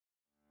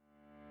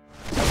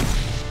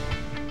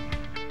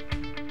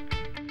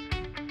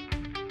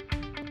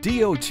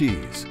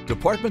DOTs,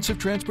 Departments of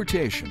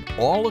Transportation,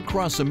 all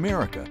across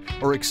America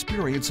are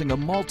experiencing a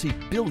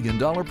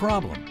multi-billion-dollar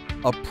problem.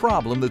 A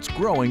problem that's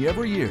growing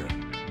every year.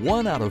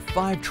 1 out of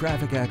 5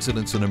 traffic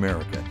accidents in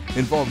America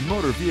involve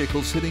motor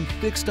vehicles hitting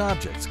fixed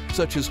objects,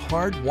 such as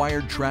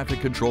hardwired traffic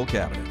control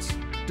cabinets.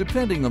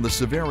 Depending on the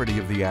severity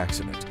of the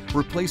accident,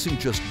 replacing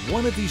just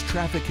one of these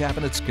traffic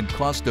cabinets can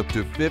cost up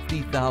to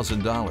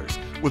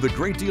 $50,000, with a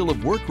great deal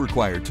of work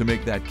required to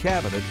make that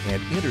cabinet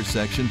and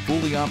intersection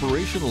fully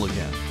operational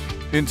again.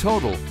 In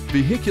total,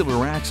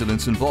 vehicular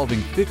accidents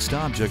involving fixed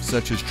objects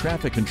such as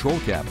traffic control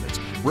cabinets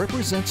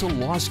represents a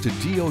loss to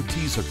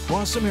DOTs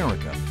across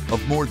America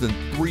of more than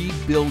 $3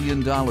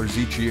 billion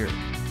each year.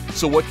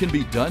 So what can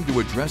be done to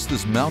address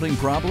this mounting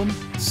problem?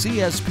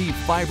 CSP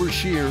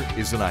FiberShear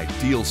is an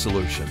ideal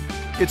solution.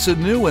 It's a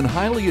new and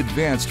highly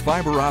advanced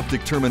fiber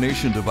optic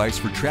termination device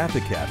for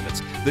traffic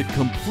cabinets that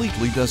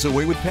completely does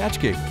away with patch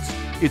cables.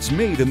 It's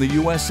made in the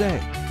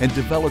USA and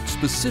developed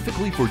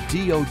specifically for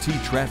DOT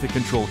traffic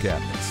control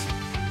cabinets.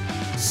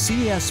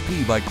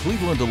 CSP by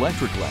Cleveland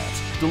Electric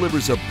Labs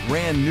delivers a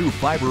brand new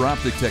fiber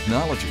optic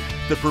technology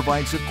that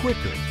provides a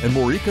quicker and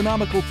more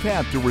economical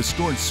path to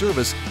restored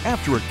service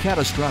after a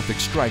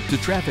catastrophic strike to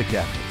traffic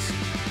cabinets.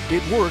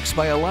 It works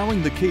by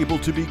allowing the cable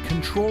to be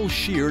control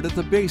sheared at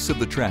the base of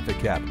the traffic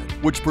cabinet,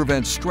 which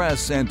prevents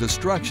stress and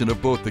destruction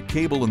of both the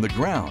cable in the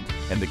ground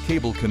and the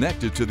cable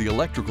connected to the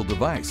electrical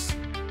device.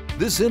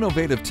 This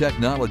innovative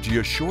technology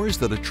assures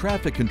that a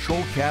traffic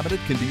control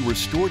cabinet can be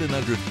restored in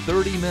under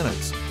 30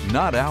 minutes,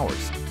 not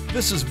hours.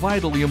 This is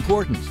vitally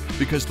important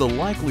because the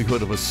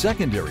likelihood of a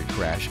secondary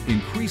crash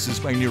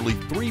increases by nearly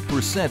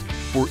 3%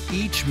 for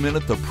each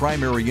minute the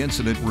primary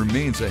incident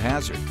remains a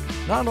hazard.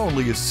 Not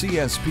only is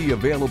CSP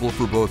available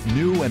for both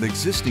new and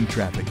existing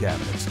traffic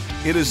cabinets,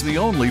 it is the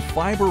only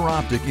fiber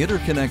optic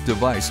interconnect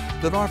device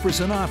that offers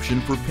an option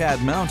for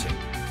pad mounting.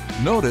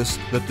 Notice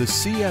that the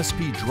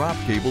CSP drop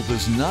cable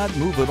does not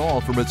move at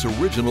all from its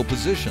original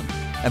position,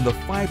 and the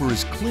fiber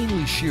is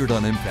cleanly sheared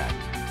on impact.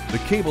 The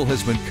cable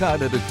has been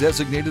cut at a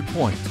designated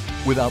point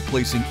without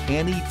placing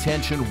any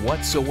tension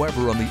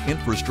whatsoever on the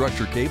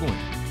infrastructure cabling.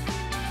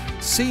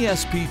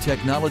 CSP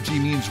technology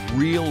means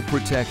real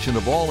protection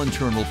of all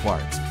internal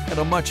parts and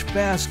a much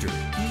faster,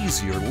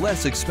 easier,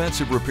 less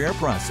expensive repair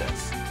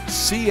process.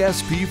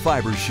 CSP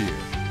FiberShear,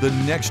 the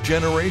next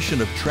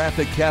generation of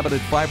traffic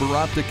cabinet fiber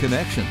optic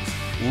connections.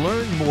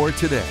 Learn more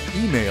today.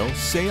 Email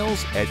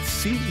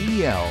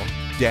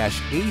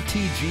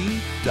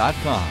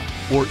sales@cel-atg.com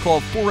or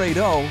call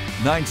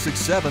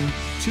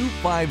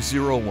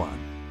 480-967-2501.